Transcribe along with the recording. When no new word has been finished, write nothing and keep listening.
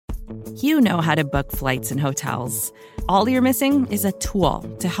You know how to book flights and hotels. All you're missing is a tool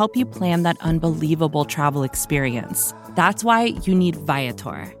to help you plan that unbelievable travel experience. That's why you need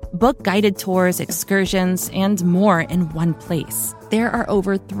Viator. Book guided tours, excursions, and more in one place. There are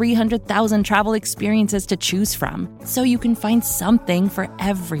over 300,000 travel experiences to choose from, so you can find something for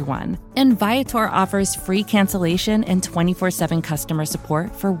everyone. And Viator offers free cancellation and 24/7 customer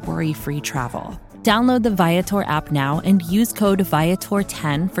support for worry-free travel. Download the Viator app now and use code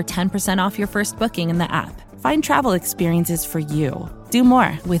Viator10 for 10% off your first booking in the app. Find travel experiences for you. Do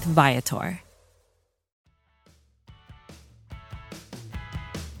more with Viator.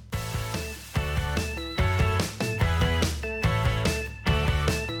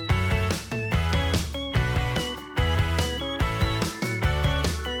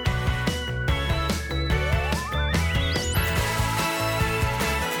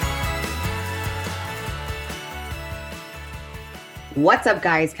 What's up,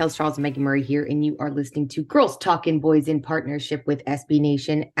 guys? Kels Charles and Megan Murray here, and you are listening to Girls Talkin' Boys in partnership with SB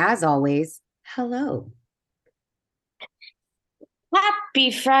Nation. As always, hello. Happy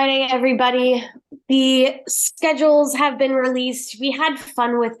Friday, everybody. The schedules have been released. We had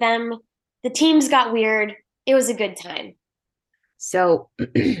fun with them. The teams got weird. It was a good time. So,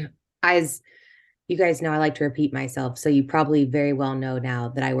 as you guys know, I like to repeat myself. So you probably very well know now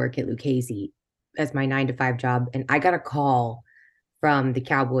that I work at Lucchese as my 9-to-5 job. And I got a call from the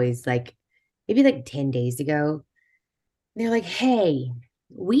Cowboys maybe 10 days ago. They're like, hey,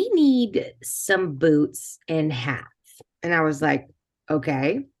 we need some boots and hats. And I was like,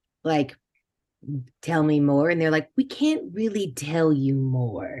 okay, tell me more. And they're like, we can't really tell you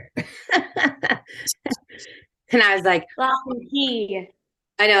more. And I was like,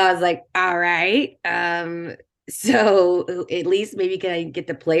 I know, I was like, all right. So at least maybe can I get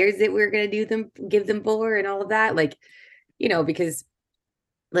the players that we're gonna give them for and all of that? Because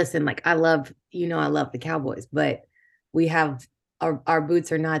listen, I love the Cowboys, but we have our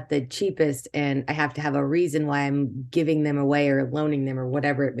boots are not the cheapest, and I have to have a reason why I'm giving them away or loaning them or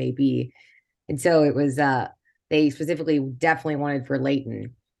whatever it may be. And so it was they specifically definitely wanted for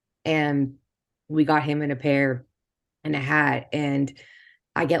Leighton, and we got him in a pair and a hat, and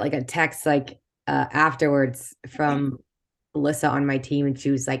I get a text afterwards from Alyssa on my team, and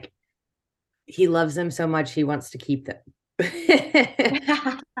she was like, he loves them so much he wants to keep them.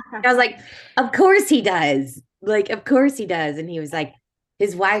 I was like, of course he does. Of course he does. And he was like,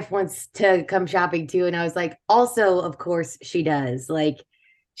 his wife wants to come shopping too. And I was like, also, of course she does.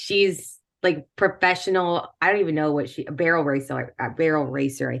 She's professional. I don't even know what a barrel racer,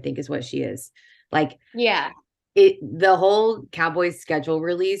 I think is what she is. Yeah. The whole Cowboys schedule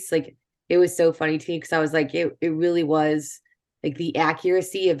release, it was so funny to me because I was like, it really was the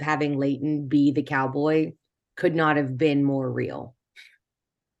accuracy of having Leighton be the Cowboy could not have been more real.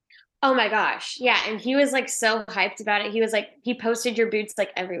 Oh my gosh. Yeah. And he was so hyped about it. He was he posted your boots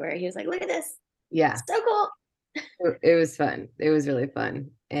everywhere. He was like, look at this. Yeah. So cool. It was fun. It was really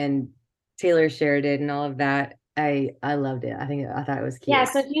fun. And Taylor shared it and all of that. I loved it. I thought it was cute. Yeah.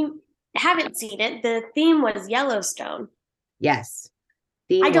 So if you haven't seen it, the theme was Yellowstone. Yes.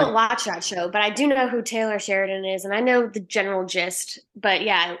 I don't watch that show, but I do know who Taylor Sheridan is, and I know the general gist. But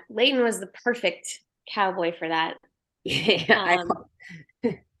yeah, Leighton was the perfect cowboy for that. Yeah.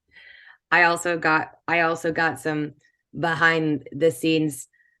 I also got some behind the scenes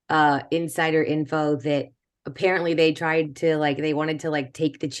insider info that apparently they tried to they wanted to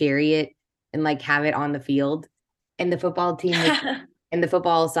take the chariot and have it on the field, and the football team and the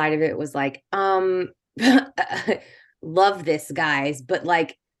football side of it was love this, guys, but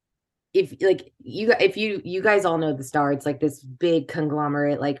if you guys all know the Star, it's this big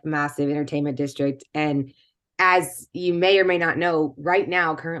conglomerate, massive entertainment district. And as you may or may not know, right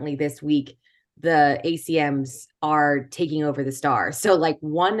now, currently this week, the ACMs are taking over the Star. So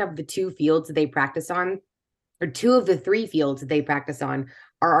one of the two fields that they practice on, or two of the three fields that they practice on,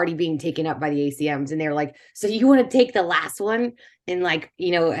 are already being taken up by the ACMs. And they're like, so you want to take the last one and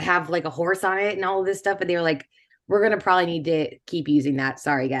have a horse on it and all of this stuff? And they were like, we're going to probably need to keep using that.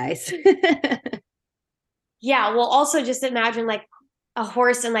 Sorry, guys. Yeah. Well, also just imagine a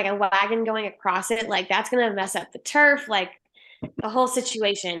horse and a wagon going across it. That's going to mess up the turf, the whole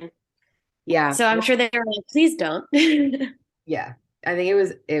situation. Yeah. So I'm sure they were like, please don't. Yeah. I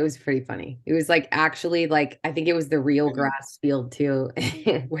think it was pretty funny. It was actually I think it was the real grass field too,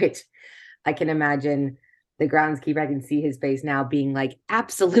 which I can imagine the groundskeeper, I can see his face now being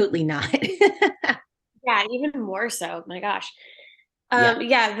absolutely not. Yeah, even more so. My gosh.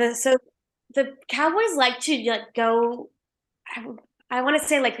 Yeah. So the Cowboys like to go. I want to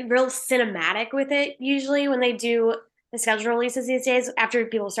say real cinematic with it. Usually when they do the schedule releases these days after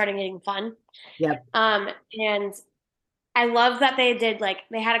people started getting fun. Yep. And I love that they did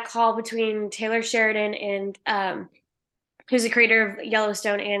they had a call between Taylor Sheridan and who's the creator of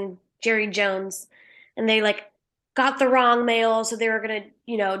Yellowstone, and Jerry Jones, and they got the wrong mail, so they were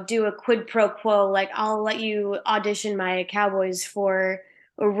gonna do a quid pro quo, I'll let you audition my Cowboys for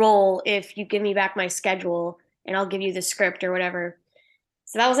a role if you give me back my schedule, and I'll give you the script or whatever.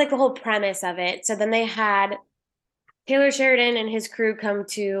 So that was the whole premise of it. So then they had Taylor Sheridan and his crew come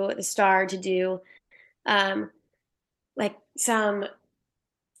to the Star to do some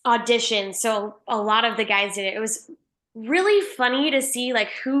auditions. So a lot of the guys did it. It was really funny to see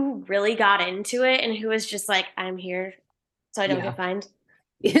who really got into it and who was just I'm here so I don't get fined.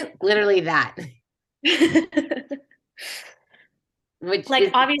 Literally that. Which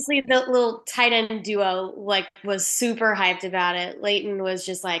obviously the little tight end duo was super hyped about it. Leighton was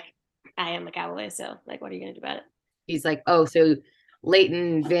just I am a Cowboy, so what are you gonna do about it? He's oh, so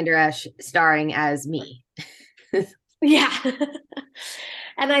Leighton Vander Esch starring as me. Yeah.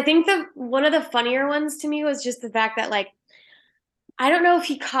 And I think one of the funnier ones to me was just the fact that I don't know if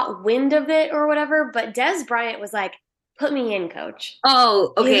he caught wind of it or whatever, but Des Bryant was put me in, coach.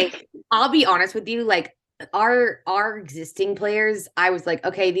 Oh, okay. I'll be honest with you. Our existing players, I was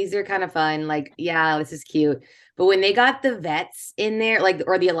okay, these are kind of fun. Yeah, this is cute. But when they got the vets in there,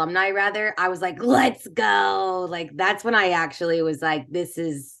 or the alumni rather, I was let's go. That's when I actually was this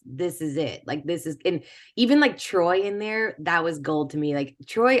is it. This is, and even Troy in there, that was gold to me.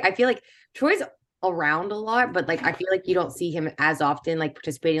 Troy, I feel Troy's around a lot, but I feel you don't see him as often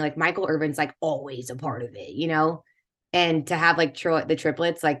participating. Michael Irvin's always a part of it, and to have Troy, the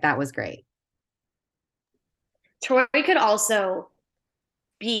triplets, that was great. Troy could also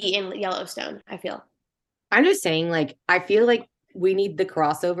be in Yellowstone, I feel. I'm just saying, I feel we need the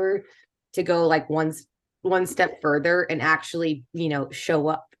crossover to go one step further and actually, show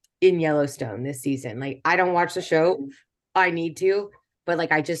up in Yellowstone this season. I don't watch the show. I need to, but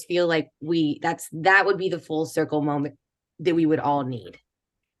I just feel that would be the full circle moment that we would all need.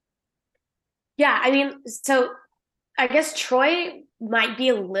 Yeah, I mean, so I guess Troy might be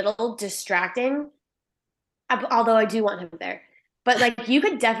a little distracting, although I do want him there. But you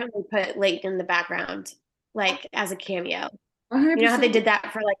could definitely put Leighton in the background, as a cameo. 100%. You know how they did that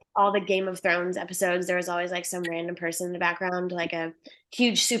for all the Game of Thrones episodes? There was always some random person in the background, a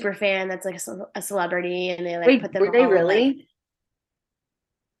huge super fan that's a celebrity, and they Wait, put them. Were they really?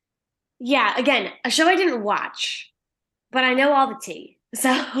 Yeah. Again, a show I didn't watch, but I know all the tea.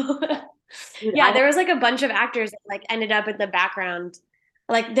 So Dude, yeah, there was a bunch of actors that ended up in the background.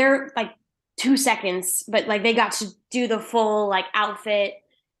 They're 2 seconds, but they got to do the full outfit,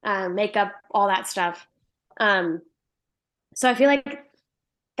 makeup, all that stuff. So I feel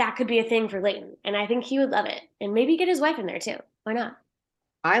that could be a thing for Leighton, and I think he would love it, and maybe get his wife in there too. Why not?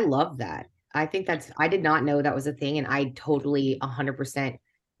 I love that. I think I did not know that was a thing, and I totally 100%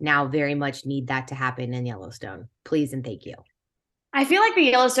 now very much need that to happen in Yellowstone. Please and thank you. I feel the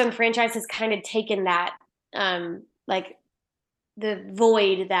Yellowstone franchise has kind of taken that, the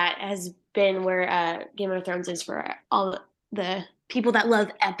void that has been where Game of Thrones is for all the people that love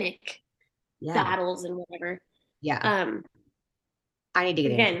epic battles and whatever. Yeah. I need to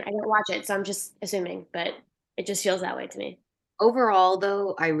get again. I don't watch it, so I'm just assuming, but it just feels that way to me. Overall,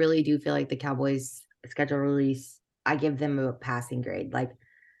 though, I really do feel the Cowboys schedule release, I give them a passing grade.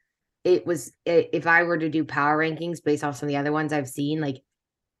 It was, if I were to do power rankings based off some of the other ones I've seen,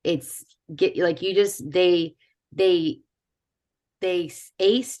 it's they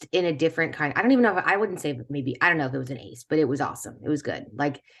aced in a different kind. I don't even know if I wouldn't say maybe, I don't know if it was an ace, but it was awesome. It was good.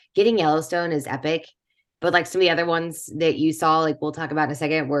 Getting Yellowstone is epic, but some of the other ones that you saw, we'll talk about in a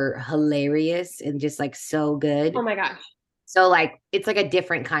second, were hilarious and just so good. Oh my gosh. So it's a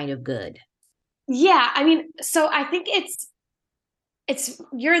different kind of good. Yeah. I mean, so I think it's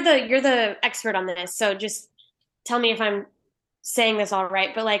you're the expert on this. So just tell me if I'm saying this all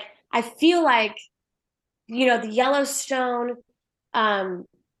right. But I feel the Yellowstone,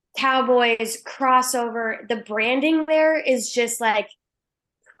 Cowboys crossover, the branding there is just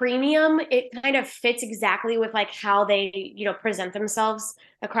premium. It kind of fits exactly with how they, present themselves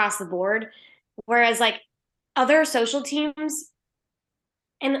across the board. Whereas other social teams,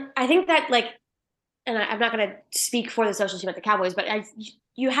 and I think that and I'm not going to speak for the social team at the Cowboys, but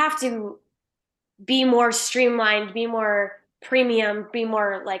you have to be more streamlined, be more premium, be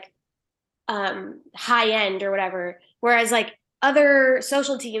more high end or whatever. Whereas other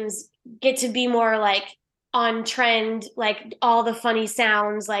social teams get to be more on trend, all the funny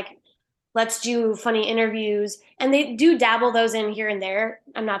sounds, let's do funny interviews, and they do dabble those in here and there.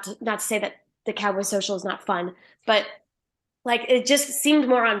 I'm not to say that the Cowboy social is not fun, but Like it just seemed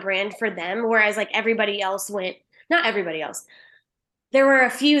more on brand for them, whereas like everybody else went, not everybody else. There were a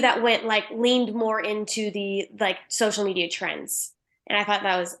few that went like leaned more into the like social media trends. And I thought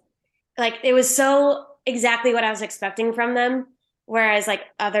that was like it was so exactly what I was expecting from them, whereas like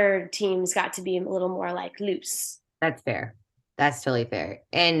other teams got to be a little more like loose. That's fair. That's totally fair.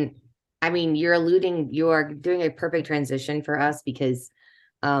 And I mean, you're doing a perfect transition for us because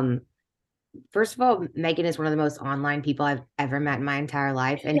um first of all, Megan is one of the most online people I've ever met in my entire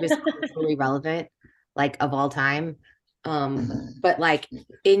life and just totally relevant, like of all time. But like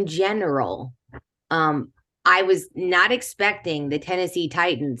in general, I was not expecting the Tennessee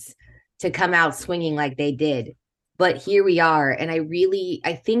Titans to come out swinging like they did. But here we are. And I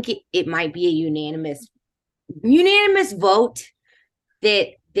think it might be a unanimous vote that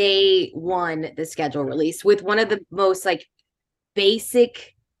they won the schedule release with one of the most like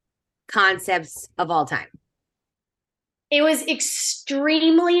basic concepts of all time. It was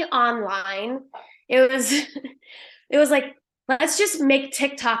extremely online. It was like, let's just make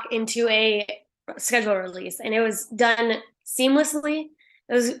TikTok into a schedule release. And it was done seamlessly.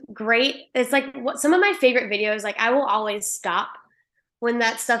 It was great. It's like what some of my favorite videos, like I will always stop when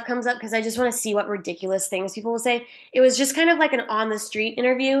that stuff comes up because I just want to see what ridiculous things people will say. It was just kind of like an on the street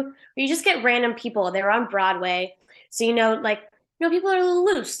interview where you just get random people. They were on Broadway. So, people are a little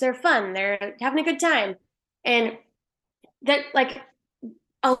loose. They're fun. They're having a good time. And that, like,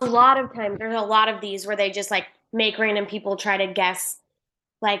 a lot of times, there's a lot of these where they just like make random people try to guess,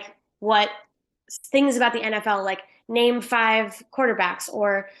 like, what things about the NFL, like, name 5 quarterbacks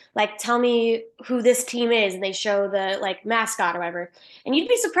or like tell me who this team is and they show the like mascot or whatever, and you'd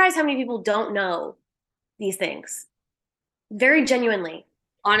be surprised how many people don't know these things very genuinely.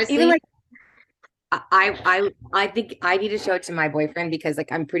 Honestly, Even like I think I need to show it to my boyfriend because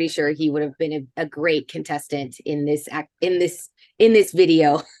like I'm pretty sure he would have been a great contestant in this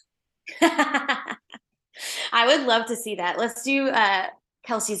video. I would love to see that. Let's do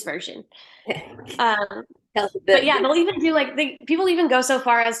Kelsey's version. But yeah, they'll even do like people even go so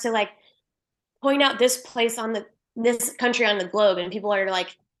far as to like point out this place on this country on the globe, and people are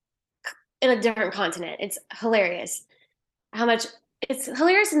like in a different continent. It's hilarious how much it's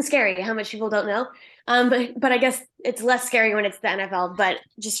hilarious and scary how much people don't know. But I guess it's less scary when it's the NFL, but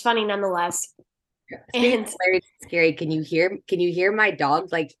just funny nonetheless. And hilarious, scary. Can you hear my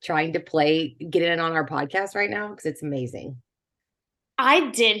dog like trying to get in on our podcast right now? Because it's amazing. I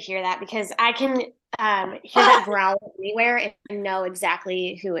did hear that because I can hear that growl anywhere and know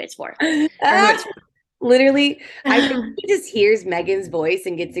exactly who it's for. Literally, I think he just hears Megan's voice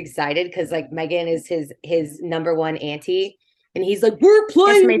and gets excited because like Megan is his number one auntie, and he's like, "We're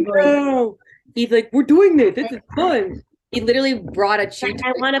playing now." He's like, "We're doing this. This is fun." He literally brought a chew toy.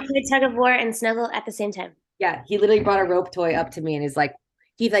 I want to play tug of war and snuggle at the same time. Yeah, he literally brought a rope toy up to me and is like,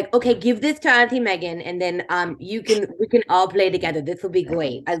 he's like, "Okay, give this to Auntie Megan, and then we can all play together. This will be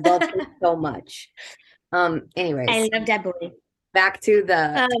great. I love him so much." Anyways, I love that boy. Back to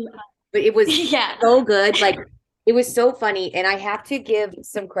the. But it was so good. Like it was so funny. And I have to give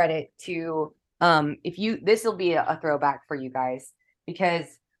some credit to this will be a throwback for you guys, because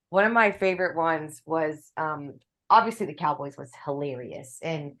one of my favorite ones was obviously the Cowboys was hilarious.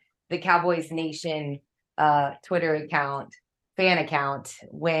 And the Cowboys Nation Twitter fan account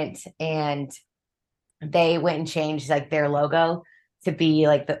went and changed like their logo to be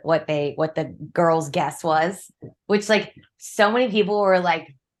like what the girls' guess was, which like so many people were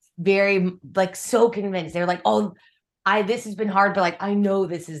like very like so convinced. They're like, "Oh, this has been hard, but like I know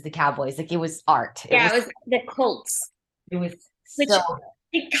this is the Cowboys." Like it was art. It was the Colts. It was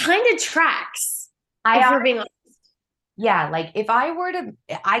it kind of tracks. Being honest. Yeah, like if I were to,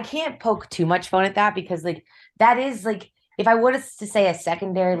 I can't poke too much fun at that because like that is like if I were to say a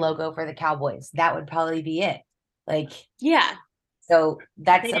secondary logo for the Cowboys, that would probably be it. Like yeah. So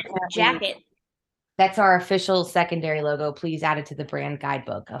that's a jacket. That's our official secondary logo. Please add it to the brand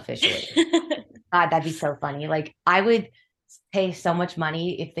guidebook officially. God, that'd be so funny. Like I would pay so much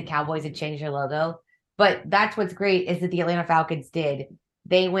money if the Cowboys had changed their logo. But that's what's great is that the Atlanta Falcons did.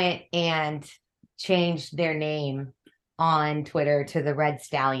 They went and changed their name on Twitter to the Red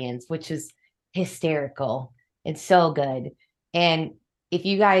Stallions, which is hysterical. It's so good. And if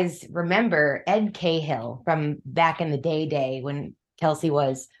you guys remember Ed Cahill from back in the day when Kelsey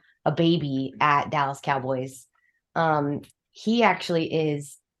was a baby at Dallas Cowboys. He actually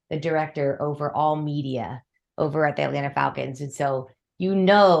is the director over all media over at the Atlanta Falcons. And so,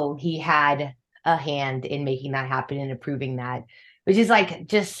 he had a hand in making that happen and approving that, which is like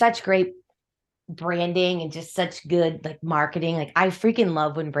just such great branding and just such good like marketing. Like I freaking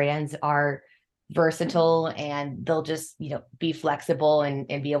love when brands are versatile, and they'll just, be flexible and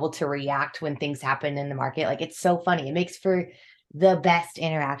be able to react when things happen in the market. Like, it's so funny. It makes for the best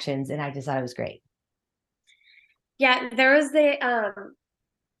interactions. And I just thought it was great. Yeah, there was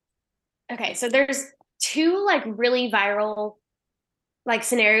okay, so there's two like really viral like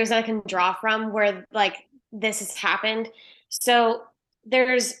scenarios that I can draw from where like this has happened. So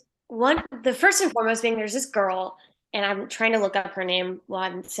there's one, the first and foremost being there's this girl, and I'm trying to look up her name while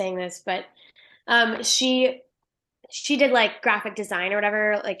I'm saying this, but she did like graphic design or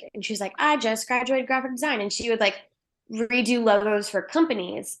whatever, like, and she's like, I just graduated graphic design, and she would like redo logos for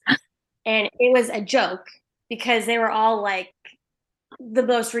companies, and it was a joke because they were all like the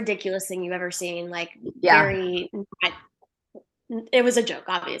most ridiculous thing you've ever seen, like Yeah. very it was a joke,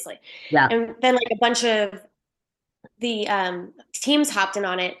 obviously. Yeah. And then like a bunch of the teams hopped in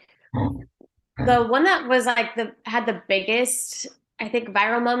on it. The one that was like had the biggest, I think,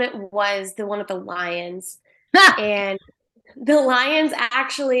 viral moment was the one with the Lions. And the Lions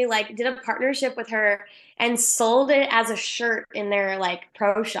actually like did a partnership with her and sold it as a shirt in their like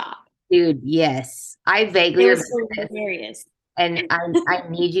pro shop. Dude, yes. I vaguely It remember was so this. hilarious. And I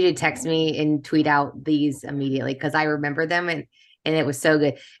need you to text me and tweet out these immediately because I remember them, and it was so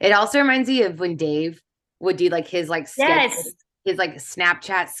good. It also reminds me of when Dave would do like his like Yes. his like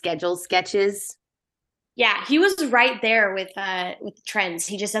Snapchat schedule sketches. Yeah, he was right there with trends.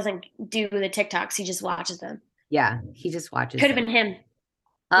 He just doesn't do the TikToks. He just watches them. Yeah, he just watches Could have them. been him.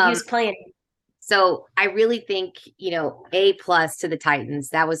 He was playing. So I really think, A+ to the Titans.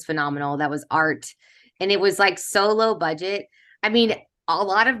 That was phenomenal. That was art. And it was like so low budget. I mean, a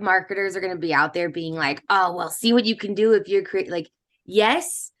lot of marketers are going to be out there being like, oh, well, see what you can do if you're like,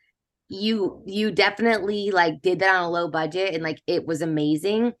 yes, you definitely like did that on a low budget and like it was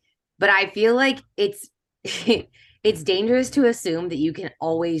amazing. But I feel like it's it's dangerous to assume that you can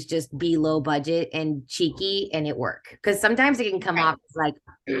always just be low budget and cheeky and it work. Because sometimes it can come off like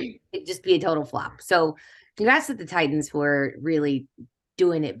it just be a total flop. So congrats to the Titans for really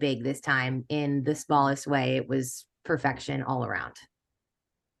doing it big this time in the smallest way. It was perfection all around.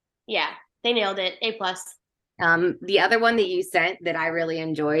 Yeah, they nailed it. A+. The other one that you sent that I really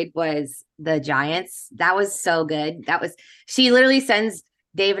enjoyed was the Giants. That was so good. She literally sends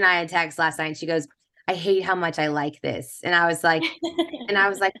Dave and I a text last night. She goes, I hate how much I like this. And I was like,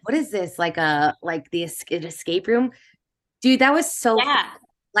 what is this? Like the escape room? Dude, that was so Yeah.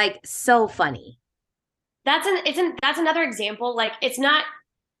 like so funny. That's another example. Like it's not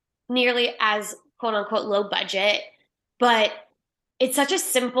nearly as quote unquote low budget, but it's such a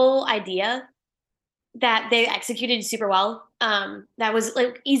simple idea that they executed super well. That was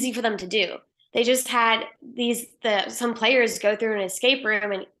like easy for them to do. They just had some players go through an escape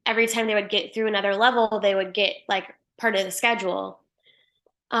room, and every time they would get through another level, they would get like part of the schedule.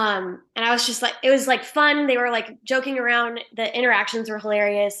 And I was just like, it was like fun. They were like joking around. The interactions were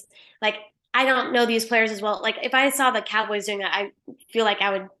hilarious. Like, I don't know these players as well. Like, if I saw the Cowboys doing that, I feel like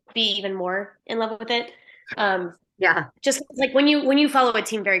I would be even more in love with it. Yeah. Just like when you follow a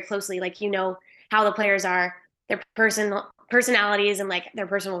team very closely, like, how the players are, their personalities, and like their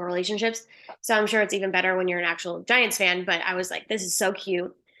personal relationships. So I'm sure it's even better when you're an actual Giants fan. But I was like, this is so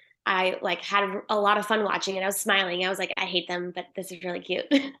cute. I like had a lot of fun watching it. I was smiling. I was like, I hate them, but this is really cute.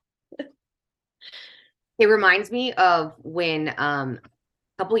 It reminds me of when a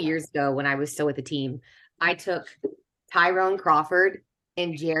couple years ago when I was still with the team, I took Tyrone Crawford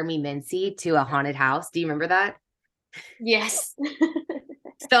and Jeremy Mincy to a haunted house. Do you remember that? Yes.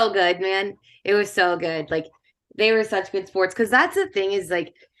 So good, man. It was so good. Like they were such good sports because that's the thing is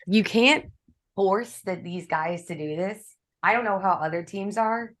like you can't force these guys to do this. I don't know how other teams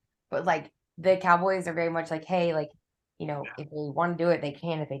are, but like the Cowboys are very much like, hey, like, if they want to do it, they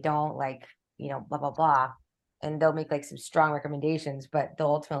can. If they don't, like, blah, blah, blah. And they'll make like some strong recommendations, but they'll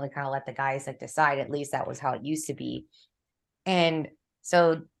ultimately kind of let the guys like decide. At least that was how it used to be. And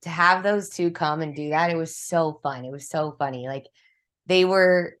so to have those two come and do that, it was so fun. It was so funny. Like they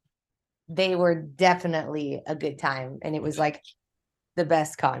were definitely a good time. And it was like the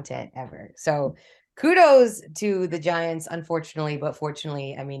best content ever. So kudos to the Giants, unfortunately, but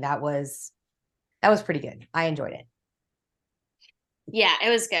fortunately, I mean, that was pretty good. I enjoyed it. Yeah, it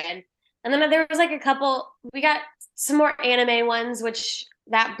was good. And then there was like we got some more anime ones, which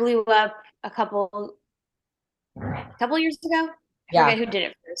that blew up a couple years ago. I forget who did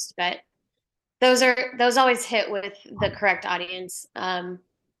it first, but those always hit with the correct audience.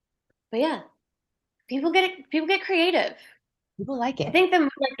 But yeah, people get creative. People like it. I think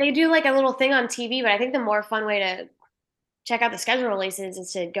they do like a little thing on TV, but I think the more fun way to check out the schedule releases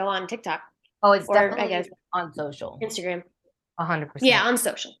is to go on TikTok. Oh, it's or definitely I guess on social. Instagram. 100%. Yeah, on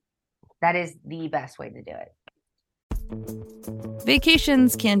social. That is the best way to do it.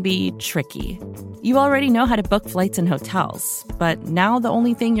 Vacations can be tricky. You already know how to book flights and hotels, but now the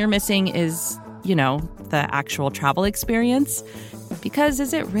only thing you're missing is, the actual travel experience. Because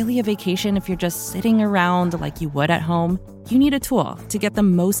is it really a vacation if you're just sitting around like you would at home? You need a tool to get the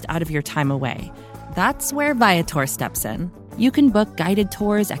most out of your time away. That's where Viator steps in. You can book guided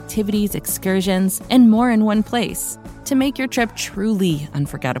tours, activities, excursions, and more in one place to make your trip truly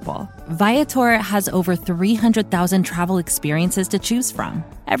unforgettable. Viator has over 300,000 travel experiences to choose from.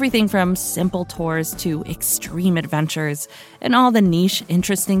 Everything from simple tours to extreme adventures and all the niche,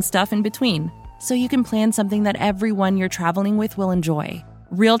 interesting stuff in between. So you can plan something that everyone you're traveling with will enjoy.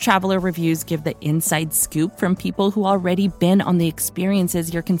 Real traveler reviews give the inside scoop from people who already been on the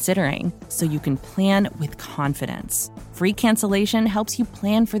experiences you're considering, so you can plan with confidence. Free cancellation helps you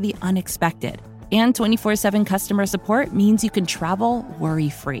plan for the unexpected. And 24/7 customer support means you can travel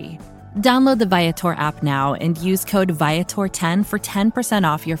worry-free. Download the Viator app now and use code Viator10 for 10%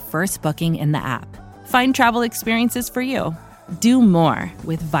 off your first booking in the app. Find travel experiences for you. Do more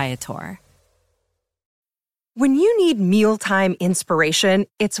with Viator. When you need mealtime inspiration,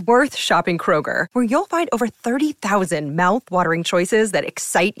 it's worth shopping Kroger, where you'll find over 30,000 mouth-watering choices that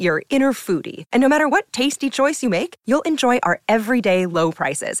excite your inner foodie. And no matter what tasty choice you make, you'll enjoy our everyday low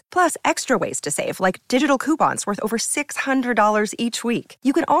prices, plus extra ways to save, like digital coupons worth over $600 each week.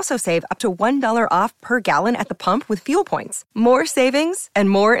 You can also save up to $1 off per gallon at the pump with fuel points. More savings and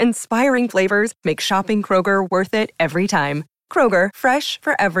more inspiring flavors make shopping Kroger worth it every time. Kroger, fresh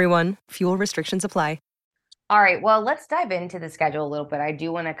for everyone. Fuel restrictions apply. All right, well, let's dive into the schedule a little bit. I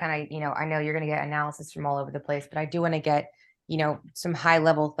do want to kind of, I know you're going to get analysis from all over the place, but I do want to get, some high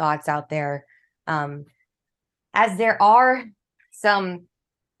level thoughts out there. As there are some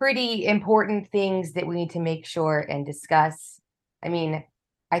pretty important things that we need to make sure and discuss. I mean,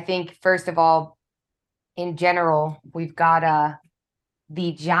 I think first of all, in general, we've got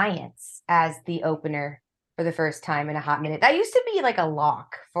the Giants as the opener for the first time in a hot minute. That used to be like a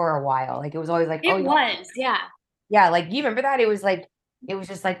lock for a while. Like it was always like, yeah. Like you remember that? It was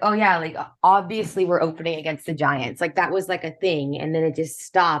just like, oh yeah, like obviously we're opening against the Giants. Like that was like a thing. And then it just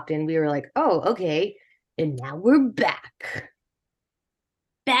stopped and we were like, oh, okay. And now we're back.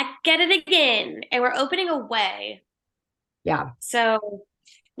 Back at it again. And we're opening away. Yeah. So,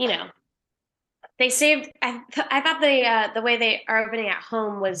 they saved, I thought the way they are opening at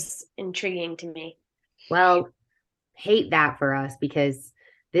home was intriguing to me. Well, hate that for us because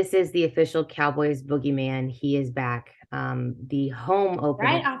this is the official Cowboys boogeyman. He is back. The home opener.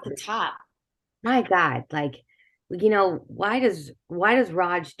 Right off the top. My God. Like, why does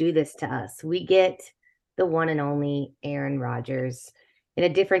Raj do this to us? We get the one and only Aaron Rodgers in a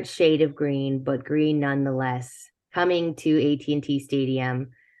different shade of green, but green nonetheless, coming to AT&T Stadium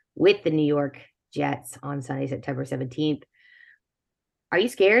with the New York Jets on Sunday, September 17th. Are you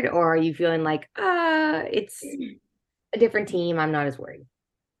scared or are you feeling like, it's a different team? I'm not as worried.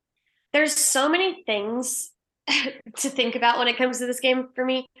 There's so many things to think about when it comes to this game for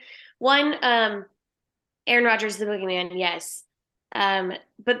me. One, Aaron Rodgers, the boogeyman, yes.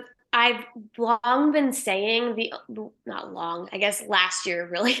 But I've long been saying not long, I guess last year,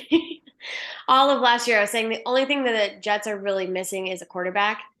 really. All of last year, I was saying the only thing that the Jets are really missing is a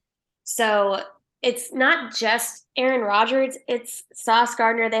quarterback. So it's not just Aaron Rodgers, it's Sauce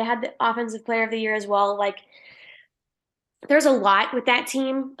Gardner. They had the offensive player of the year as well. Like, there's a lot with that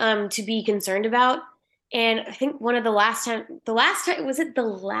team to be concerned about. And I think was it the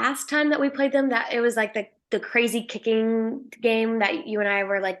last time that we played them that it was like the crazy kicking game that you and I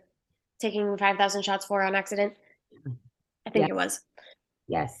were like taking 5,000 shots for on accident? I think it was.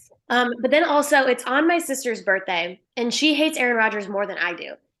 Yes. But then also it's on my sister's birthday and she hates Aaron Rodgers more than I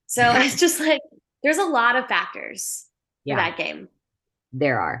do. So it's just like, there's a lot of factors for that game.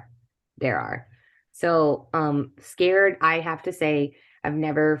 There are. So, scared, I have to say, I've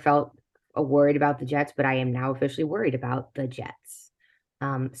never felt worried about the Jets, but I am now officially worried about the Jets.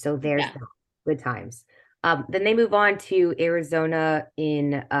 So there's that. Good times. Then they move on to Arizona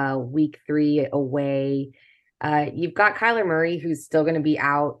in week 3 away. You've got Kyler Murray, who's still going to be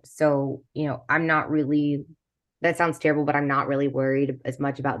out. So, I'm not really, that sounds terrible, but I'm not really worried as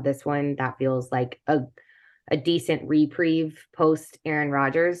much about this one. That feels like a decent reprieve post Aaron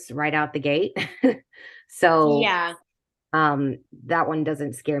Rodgers right out the gate. So yeah, that one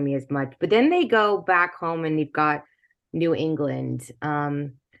doesn't scare me as much. But then they go back home and you've got New England.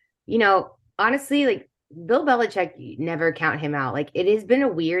 Honestly, like Bill Belichick, never count him out. Like it has been a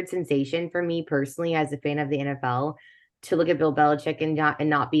weird sensation for me personally as a fan of the NFL to look at Bill Belichick and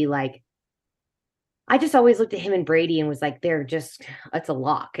not be like, I just always looked at him and Brady and was like, they're just, it's a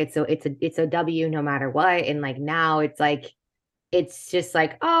lock. It's a W no matter what. And like now it's just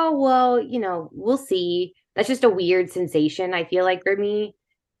like, oh, well, we'll see. That's just a weird sensation, I feel like, for me.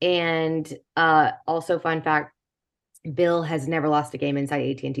 And also fun fact, Bill has never lost a game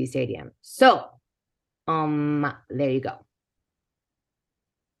inside AT&T Stadium. So, there you go.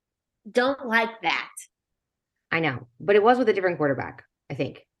 Don't like that. I know, but it was with a different quarterback, I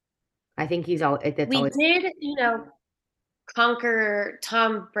think. He's all. We did, conquer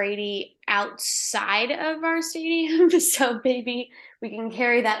Tom Brady outside of our stadium, so maybe we can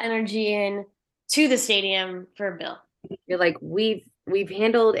carry that energy in to the stadium for Bill. You're like, we've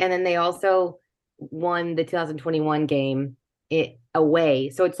handled, and then they also won the 2021 game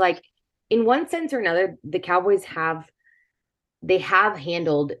away. So it's like, in one sense or another, the Cowboys have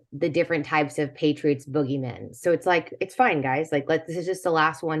handled the different types of Patriots boogeymen. So it's like, it's fine, guys. Like, this is just the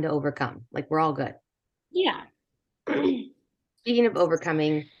last one to overcome. Like, we're all good. Yeah. Speaking of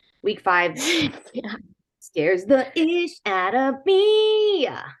overcoming, week 5 Yeah. scares the ish out of me.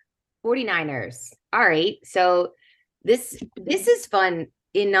 49ers. All right. So this is fun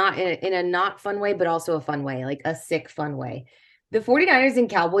in a not fun way, but also a fun way, like a sick fun way. The 49ers and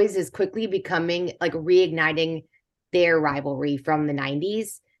Cowboys is quickly becoming like reigniting their rivalry from the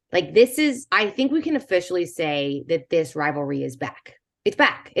 90s. Like I think we can officially say that this rivalry is back. It's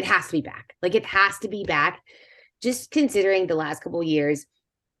back. It has to be back. Like it has to be back. Just considering the last couple of years,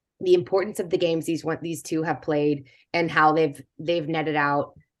 the importance of the games these two have played and how they've netted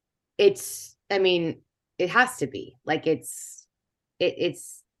out. It has to be. Like it's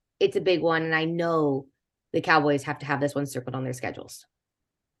a big one. And I know the Cowboys have to have this one circled on their schedules.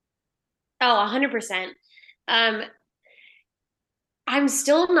 Oh, 100%. I'm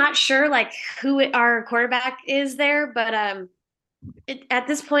still not sure like who our quarterback is there, but at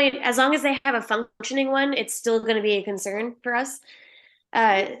this point, as long as they have a functioning one, it's still going to be a concern for us.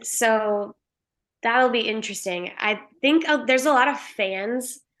 So that'll be interesting. I think there's a lot of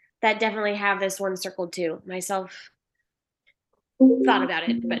fans that definitely have this one circled too. Myself thought about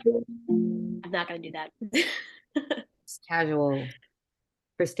it, but I'm not going to do that. It's casual.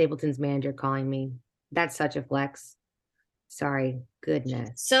 Chris Stapleton's manager calling me. That's such a flex. Sorry. Goodness.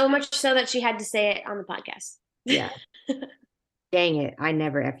 So much so that she had to say it on the podcast. Yeah. Dang it. I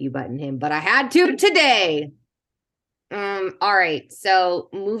never F you button him, but I had to today. All right. So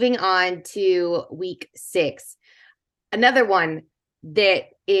moving on to week 6. Another one that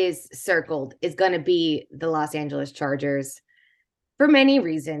is circled is going to be the Los Angeles Chargers for many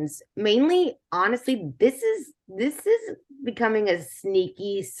reasons. Mainly, honestly, this is becoming a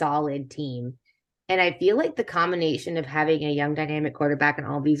sneaky, solid team. And I feel like the combination of having a young dynamic quarterback and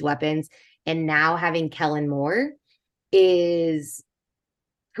all these weapons and now having Kellen Moore is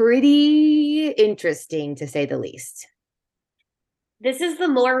pretty interesting, to say the least. This is the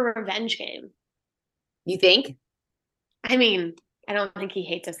Moore revenge game. You think? I mean, I don't think he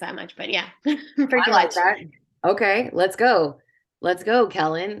hates us that much, but yeah. I like that. Okay, let's go. Let's go,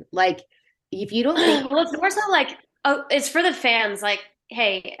 Kellen. Like, if you don't think... Well, it's more so like, it's for the fans. Like,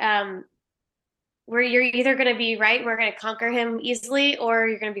 hey, you're either going to be right, we're going to conquer him easily, or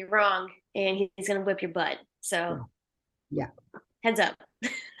you're going to be wrong, and he's going to whip your butt. So, yeah. Heads up.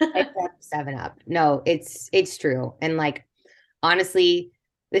 7-up. No, it's true. And like, honestly,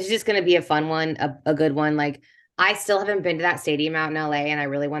 this is just going to be a fun one, a good one. Like, I still haven't been to that stadium out in LA and I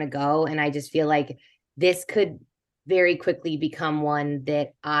really want to go. And I just feel like this could very quickly become one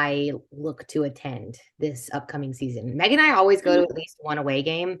that I look to attend this upcoming season. Meg and I always go to at least one away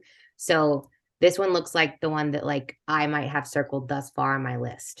game. So this one looks like the one that like I might have circled thus far on my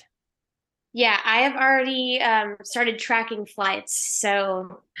list. Yeah, I have already started tracking flights.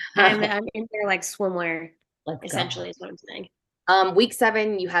 So I'm in there like swimwear, essentially is what I'm saying. Week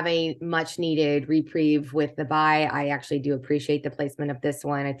 7, you have a much needed reprieve with the bye. I actually do appreciate the placement of this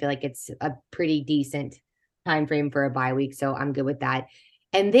one. I feel like it's a pretty decent time frame for a bye week, so I'm good with that.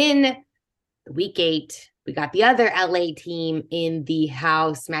 And then week 8, we got the other LA team in the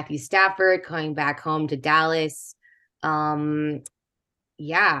house, Matthew Stafford coming back home to Dallas. Yeah,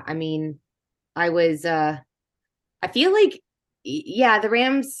 I mean, I feel like, yeah, the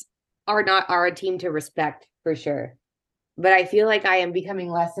Rams are a team to respect for sure. But I feel like I am becoming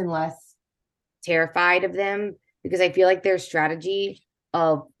less and less terrified of them because I feel like their strategy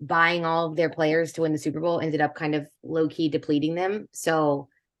of buying all of their players to win the Super Bowl ended up kind of low-key depleting them. So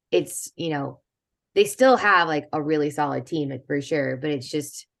it's, they still have like a really solid team, like, for sure, but it's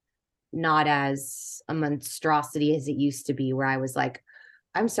just not as a monstrosity as it used to be, where I was like,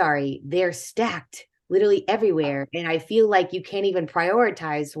 I'm sorry, they're stacked literally everywhere. And I feel like you can't even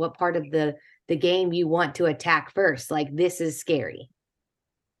prioritize what part of the the game you want to attack first. Like, this is scary.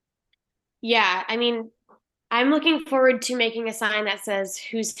 Yeah, I mean, I'm looking forward to making a sign that says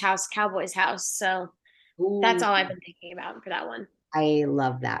 "Whose house? Cowboys house." So that's Ooh, all I've been thinking about for that one. I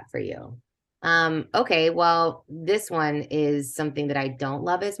love that for you. Okay, well, this one is something that I don't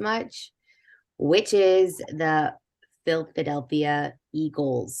love as much, which is the Philadelphia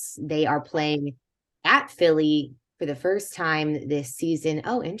Eagles. They are playing at Philly for the first time this season.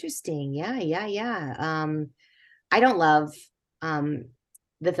 Oh, interesting. Yeah, yeah, yeah. I don't love um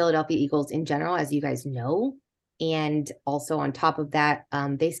the Philadelphia Eagles in general, as you guys know. And also on top of that,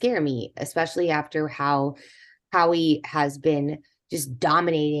 they scare me, especially after how Howie has been just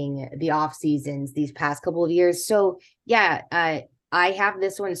dominating the off seasons these past couple of years. So yeah, I have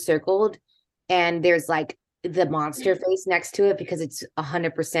this one circled, and there's like the monster face next to it because it's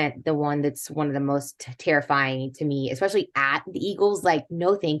 100% the one that's one of the most terrifying to me, especially at the Eagles. Like,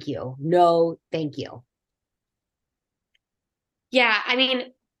 no, thank you, no, thank you. Yeah, I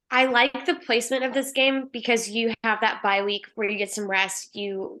mean, I like the placement of this game because you have that bye week where you get some rest.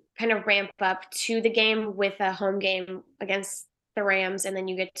 You kind of ramp up to the game with a home game against the Rams, and then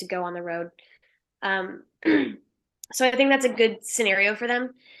you get to go on the road. Um, so I think that's a good scenario for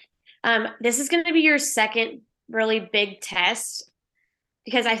them. This is going to be your second really big test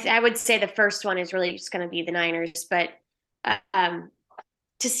because I would say the first one is really just going to be the Niners, but um,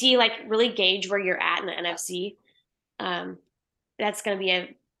 to see like really gauge where you're at in the NFC. Um, that's going to be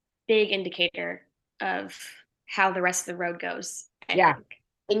a big indicator of how the rest of the road goes, I Yeah. think.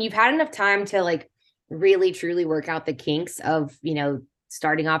 And you've had enough time to like really truly work out the kinks of,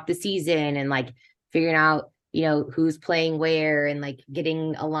 starting off the season and like figuring out, who's playing where and like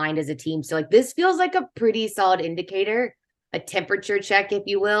getting aligned as a team. So like this feels like a pretty solid indicator, a temperature check, if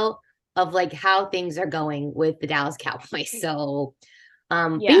you will, of like how things are going with the Dallas Cowboys. So Yeah.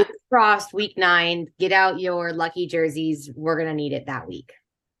 fingers crossed, week 9, get out your lucky jerseys. We're gonna need it that week.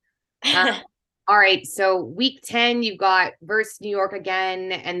 All right, so week 10, you've got versus New York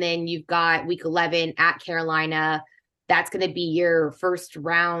again, and then you've got week 11 at Carolina. That's going to be your first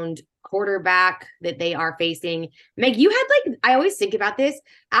round quarterback that they are facing. Meg, you had like, I always think about this.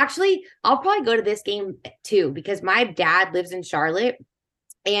 Actually, I'll probably go to this game too because my dad lives in Charlotte,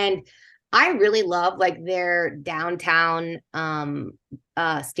 and I really love like their downtown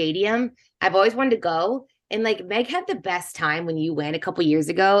stadium. I've always wanted to go. And like Meg had the best time when you went a couple years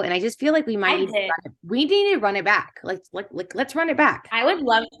ago, and I just feel like we might I need to did. we need to run it back. Let's run it back. I would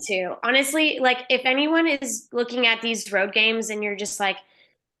love to. Honestly, like if anyone is looking at these road games and you're just like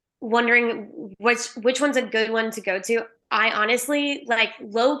wondering which one's a good one to go to, I honestly like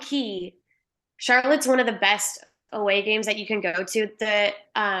low key, Charlotte's one of the best away games that you can go to. The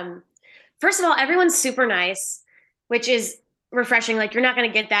first of all, everyone's super nice, which is refreshing. Like you're not going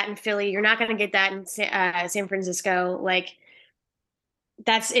to get that in Philly. You're not going to get that in San Francisco. Like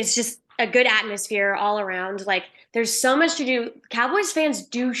it's just a good atmosphere all around. Like there's so much to do. Cowboys fans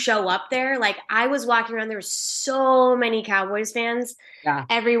do show up there. Like I was walking around, there were so many Cowboys fans Yeah.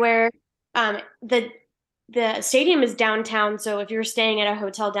 everywhere. The stadium is downtown, so if you're staying at a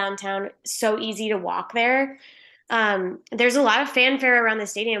hotel downtown, so easy to walk there. There's a lot of fanfare around the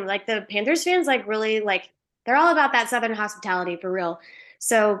stadium. Like the Panthers fans, like really like they're all about that Southern hospitality for real.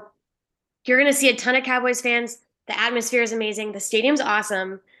 So you're gonna see a ton of Cowboys fans. The atmosphere is amazing. The stadium's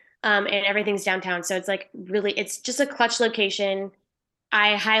awesome, and everything's downtown. So it's like really, it's just a clutch location.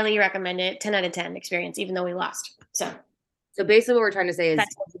 I highly recommend it. 10 out of 10 experience, even though we lost. So basically, what we're trying to say is,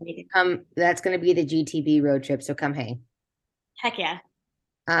 That's what we needed. that's going to be the GTB road trip. So come hang. Heck yeah.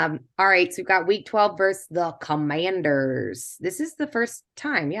 All right, so we've got week 12 versus the Commanders. This is the first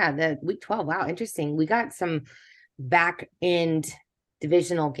time, yeah, the week 12. Wow, interesting. We got some back end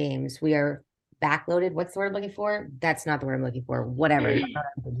divisional games. We are backloaded. What's the word I'm looking for? That's not the word I'm looking for. Whatever. That's what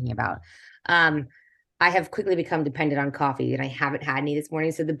I'm thinking about. I have quickly become dependent on coffee, and I haven't had any this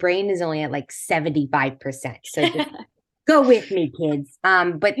morning, so the brain is only at like 75%. So just go with me, kids.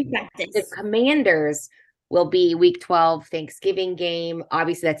 But the Commanders will be week 12 Thanksgiving game.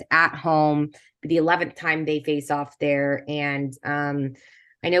 Obviously, that's at home, but the 11th time they face off there. And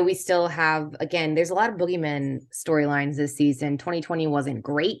I know we still have, again, there's a lot of boogeyman storylines this season. 2020 wasn't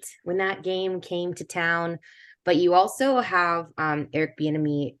great when that game came to town, but you also have Eric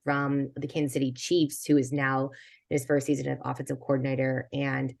Bieniemy from the Kansas City Chiefs, who is now in his first season of offensive coordinator.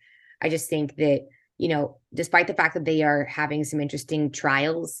 And I just think that, despite the fact that they are having some interesting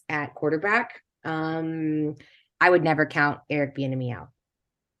trials at quarterback, I would never count Eric Bieniemy out.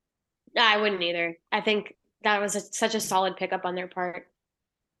 I wouldn't either. I think that was such a solid pickup on their part.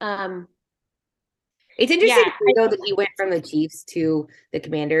 It's interesting Yeah, though that he went from the Chiefs to the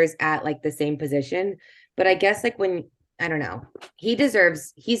Commanders at like the same position. But I guess like when I don't know,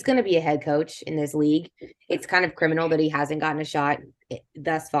 he's going to be a head coach in this league. It's kind of criminal that he hasn't gotten a shot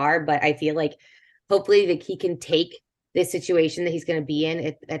thus far, but I feel like hopefully that he can take this situation that he's going to be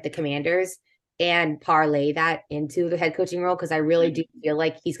in at the Commanders and parlay that into the head coaching role because I really do feel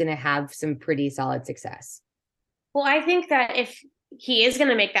like he's going to have some pretty solid success. well, I think that if he is going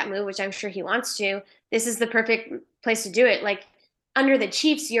to make that move, which I'm sure he wants to, this is the perfect place to do it. Like under the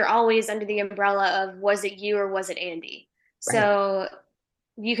Chiefs, you're always under the umbrella of was it you or was it Andy? Right. So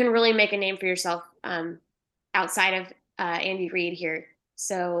you can really make a name for yourself outside of Andy Reid here.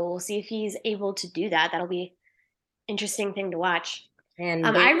 So we'll see if he's able to do that. That'll be interesting thing to watch. And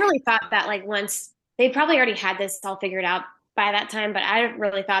I really thought that like once they probably already had this all figured out by that time, but I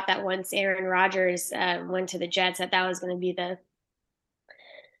really thought that once Aaron Rodgers went to the Jets, that was going to be the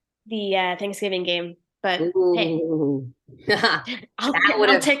Thanksgiving game. But hey,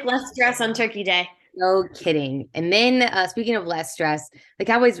 I'll take less stress on Turkey Day. No kidding. And then speaking of less stress, the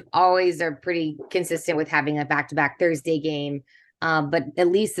Cowboys always are pretty consistent with having a back-to-back Thursday game. But at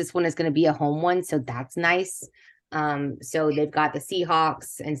least this one is going to be a home one, so that's nice. So they've got the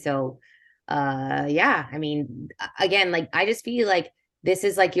Seahawks, and so yeah, I mean, again, like I just feel like this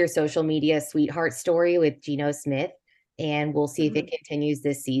is like your social media sweetheart story with Geno Smith, and we'll see if it continues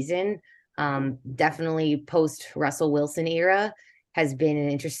this season. Definitely post Russell Wilson era has been an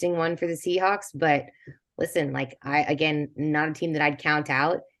interesting one for the Seahawks, but listen, like again, not a team that I'd count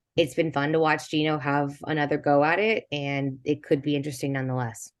out. It's been fun to watch Geno have another go at it, and it could be interesting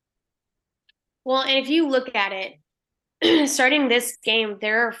nonetheless. Well, and if you look at it, starting this game,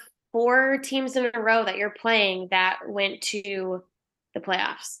 there are 4 teams in a row that you're playing that went to the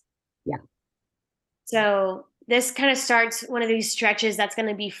playoffs. Yeah. So this kind of starts one of these stretches that's going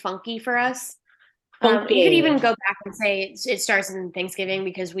to be funky for us. You could even go back and say it starts in Thanksgiving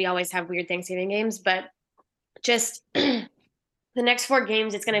because we always have weird Thanksgiving games, but just the next 4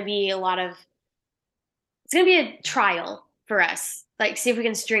 games, it's going to be a trial for us. Like, see if we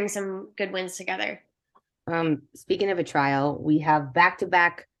can string some good wins together. Speaking of a trial, we have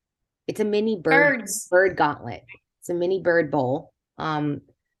back-to-back. It's a mini bird gauntlet. It's a mini bird bowl. The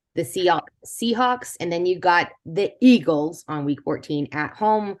Seahawks, and then you got the Eagles on week 14 at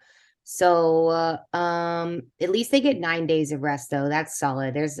home. So at least they get 9 days of rest though. That's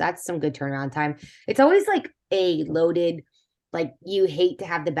solid. That's some good turnaround time. It's always like a loaded, like you hate to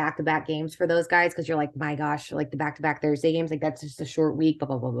have the back-to-back games for those guys because you're like, my gosh, like the back-to-back Thursday games, like that's just a short week, blah,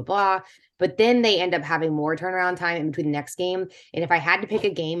 blah, blah, blah, blah. But then they end up having more turnaround time in between the next game. And if I had to pick a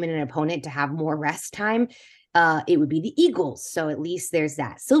game and an opponent to have more rest time, it would be the Eagles. So at least there's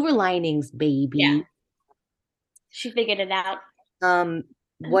that. Silver linings, baby. Yeah. She figured it out.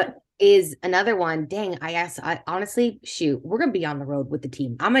 What is another one? Dang, I honestly, shoot, we're gonna be on the road with the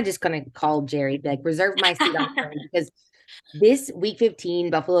team. I'm just gonna call Jerry, like reserve my seat on because this week 15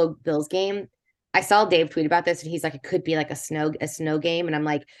 Buffalo Bills game, I saw Dave tweet about this and he's like, it could be like a snow game. And I'm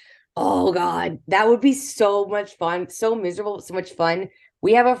like, oh God, that would be so much fun. So miserable, so much fun.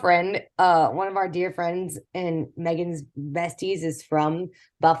 We have a friend, one of our dear friends and Megan's besties is from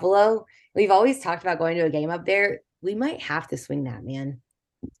Buffalo. We've always talked about going to a game up there. We might have to swing that, man.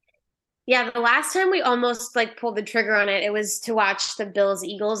 Yeah, the last time we almost like pulled the trigger on it, it was to watch the Bills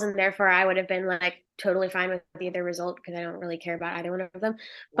Eagles, and therefore I would have been like totally fine with either result because I don't really care about either one of them.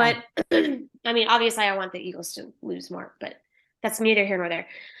 But I mean, obviously I want the Eagles to lose more, but that's neither here nor there.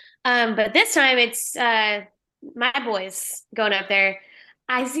 But this time it's my boys going up there.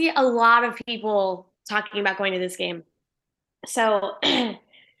 I see a lot of people talking about going to this game. So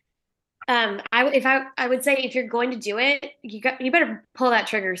I would say if you're going to do it, you better pull that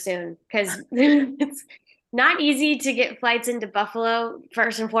trigger soon because it's not easy to get flights into Buffalo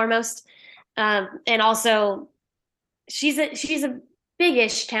first and foremost, and also she's a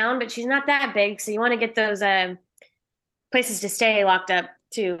big-ish town, but she's not that big, so you want to get those places to stay locked up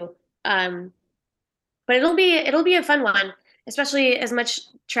too. But it'll be a fun one, especially as much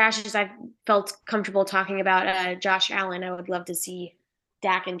trash as I've felt comfortable talking about Josh Allen. I would love to see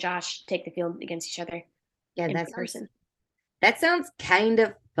Dak and Josh take the field against each other. Yeah, in person. That sounds kind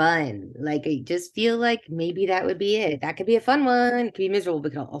of fun. Like I just feel like maybe that would be it. That could be a fun one. It could be miserable,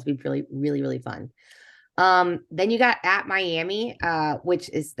 but it could also be really, really, really fun. Then you got at Miami,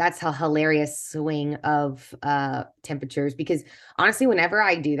 that's a hilarious swing of temperatures because honestly, whenever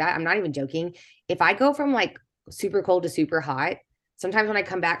I do that, I'm not even joking. If I go from like super cold to super hot, sometimes when I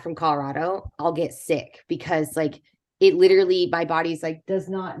come back from Colorado, I'll get sick because like it literally, my body's like, does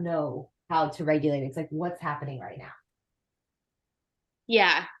not know how to regulate. It's like, what's happening right now?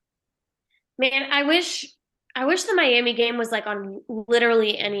 Yeah. Man, I wish the Miami game was like on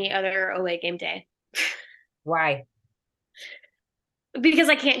literally any other away game day. Why? Because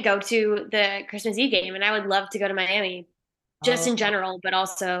I can't go to the Christmas Eve game, and I would love to go to Miami just in Oh, general, but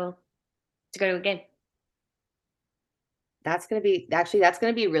also to go to a game. that's gonna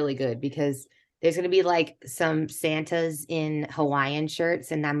be really good because there's gonna be like some Santas in Hawaiian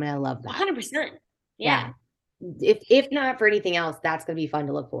shirts, and I'm gonna love that. 100%. Yeah. Yeah. If not for anything else, that's gonna be fun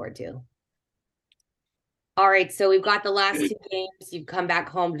to look forward to. All right, so we've got the last two games. You've come back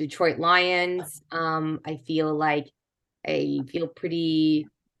home to Detroit Lions. I feel pretty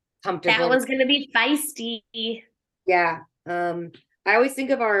That comfortable. one's gonna be feisty. Yeah. I always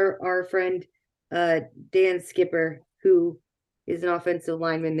think of our friend Dan Skipper, who is an offensive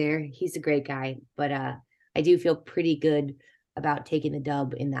lineman there. He's a great guy, but I do feel pretty good about taking the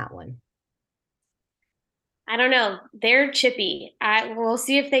dub in that one. I don't know. They're chippy. We'll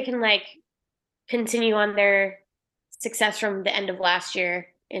see if they can like continue on their success from the end of last year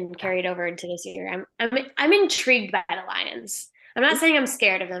and carry it over into this year. I'm intrigued by the Lions. I'm not saying I'm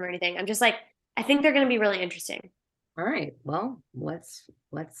scared of them or anything. I'm just like I think they're going to be really interesting. All right. Well, let's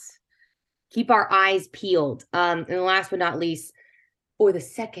keep our eyes peeled. And last but not least, for the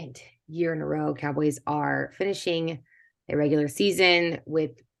second year in a row, Cowboys are finishing their regular season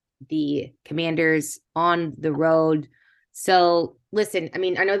with the Commanders on the road. So listen, I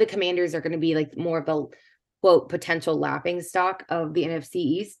mean, I know the Commanders are going to be like more of a quote potential laughing stock of the NFC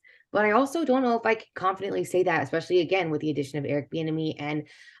East, but I also don't know if I can confidently say that, especially again with the addition of Eric Bieniemy. And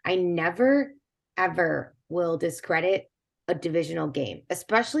I never ever will discredit a divisional game,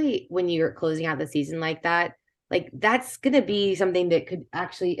 especially when you're closing out the season like that. Like that's going to be something that could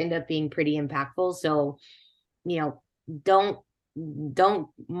actually end up being pretty impactful. So, don't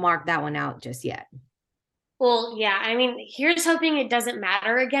mark that one out just yet. Well, yeah, I mean, here's hoping it doesn't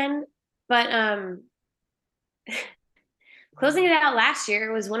matter again, but closing it out last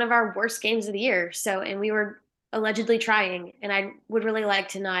year was one of our worst games of the year. So, and we were allegedly trying, and I would really like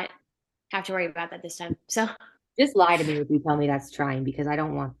to not have to worry about that this time. So, just lie to me if you tell me that's trying, because I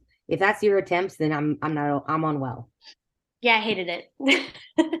don't want, if that's your attempts, then I'm unwell. yeah, I hated it.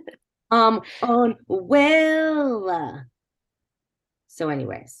 Unwell. So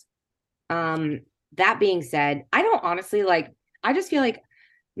anyways, that being said, I don't honestly I just feel like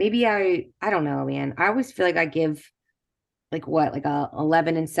maybe I don't know, man. I always feel like I give like what, like a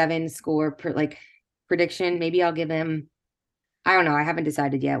 11-7 score per like prediction. Maybe I'll give them, I don't know. I haven't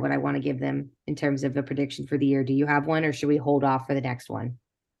decided yet what I want to give them in terms of a prediction for the year. Do you have one, or should we hold off for the next one?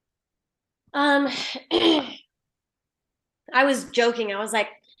 I was joking. I was like,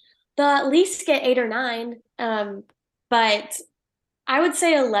 they'll at least get 8 or 9. But I would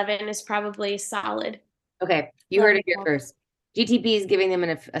say 11 is probably solid. Okay, you heard it here first. GTP is giving them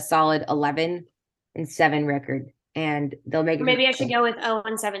a solid 11-7 record, and they'll make it. Maybe I should go with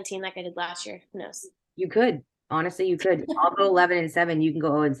 0-17 like I did last year. Who knows? You could. Honestly, you could. I'll go 11-7. You can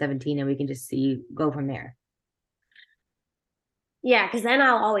go 0-17, and we can just go from there. Yeah, because then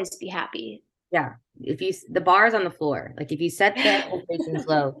I'll always be happy. Yeah, the bar is on the floor. Like if you set the expectations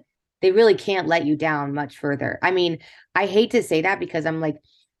low, they really can't let you down much further. I mean, I hate to say that because I'm like,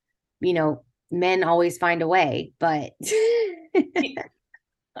 men always find a way, but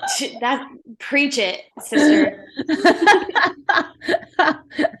that preach it, sister.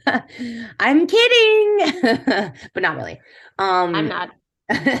 I'm kidding, but not really. I'm not.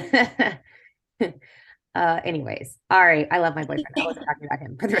 Anyways, all right. I love my boyfriend. I wasn't talking about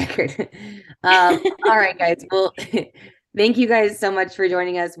him, for the record. All right, guys. Well, thank you guys so much for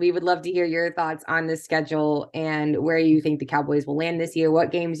joining us. We would love to hear your thoughts on the schedule and where you think the Cowboys will land this year,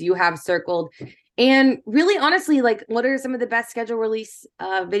 what games you have circled, and really honestly, like what are some of the best schedule release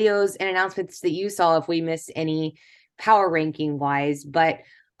videos and announcements that you saw if we miss any power ranking wise. But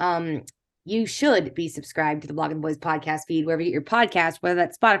you should be subscribed to the Blogging Boys podcast feed, wherever you get your podcast, whether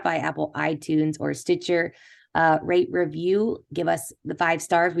that's Spotify, Apple, iTunes, or Stitcher. Rate, review, give us the 5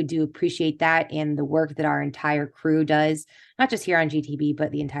 stars. We do appreciate that and the work that our entire crew does, not just here on GTB,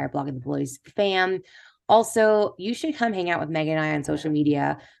 but the entire Blogging Boys fam. Also, you should come hang out with Megan and I on social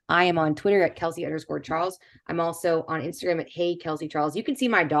media. I am on Twitter at Kelsey_Charles. I'm also on Instagram at Hey Kelsey Charles. You can see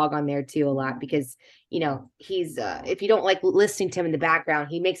my dog on there too a lot because, he's, if you don't like listening to him in the background,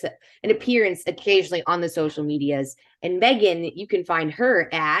 he makes an appearance occasionally on the social medias. And Megan, you can find her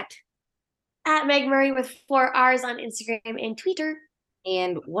at Meg Murray with 4 R's on Instagram and Twitter.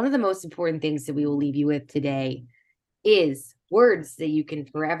 And one of the most important things that we will leave you with today is words that you can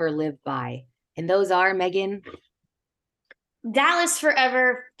forever live by. And those are, Megan? Dallas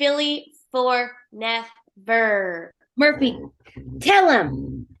forever, Philly for never. Murphy, tell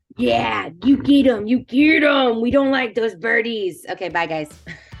him Yeah, you get them. You get them. We don't like those birdies. Okay, bye, guys.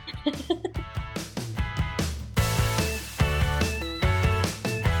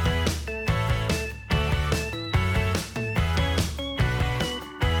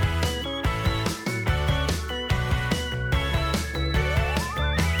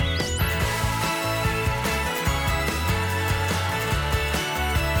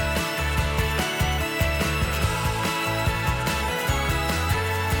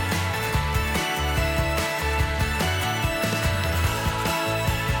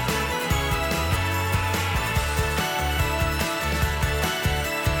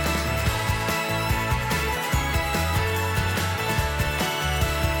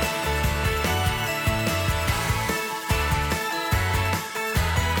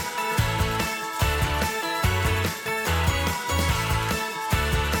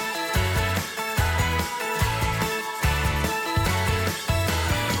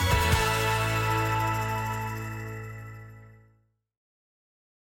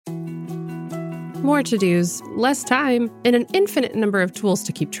 More to-dos, less time, and an infinite number of tools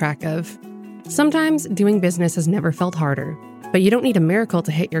to keep track of. Sometimes doing business has never felt harder, but you don't need a miracle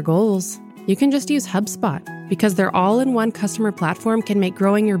to hit your goals. You can just use HubSpot, because their all-in-one customer platform can make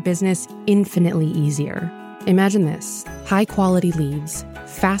growing your business infinitely easier. Imagine this: high-quality leads,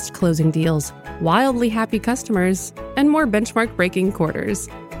 fast closing deals, wildly happy customers, and more benchmark-breaking quarters.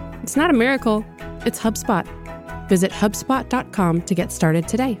 It's not a miracle, it's HubSpot. Visit HubSpot.com to get started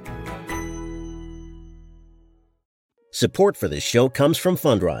today. Support for this show comes from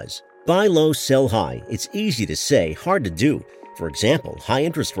Fundrise. Buy low, sell high. It's easy to say, hard to do. For example, high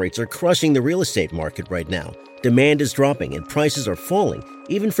interest rates are crushing the real estate market right now. Demand is dropping and prices are falling,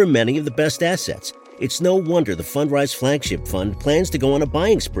 even for many of the best assets. It's no wonder the Fundrise Flagship Fund plans to go on a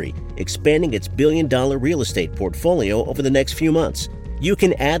buying spree, expanding its billion-dollar real estate portfolio over the next few months. You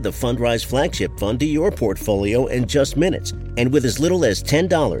can add the Fundrise Flagship Fund to your portfolio in just minutes, and with as little as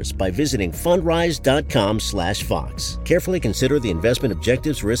 $10 by visiting fundrise.com/Fox. Carefully consider the investment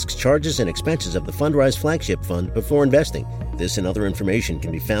objectives, risks, charges, and expenses of the Fundrise Flagship Fund before investing. This and other information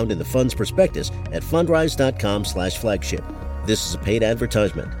can be found in the fund's prospectus at fundrise.com/flagship. This is a paid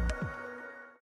advertisement.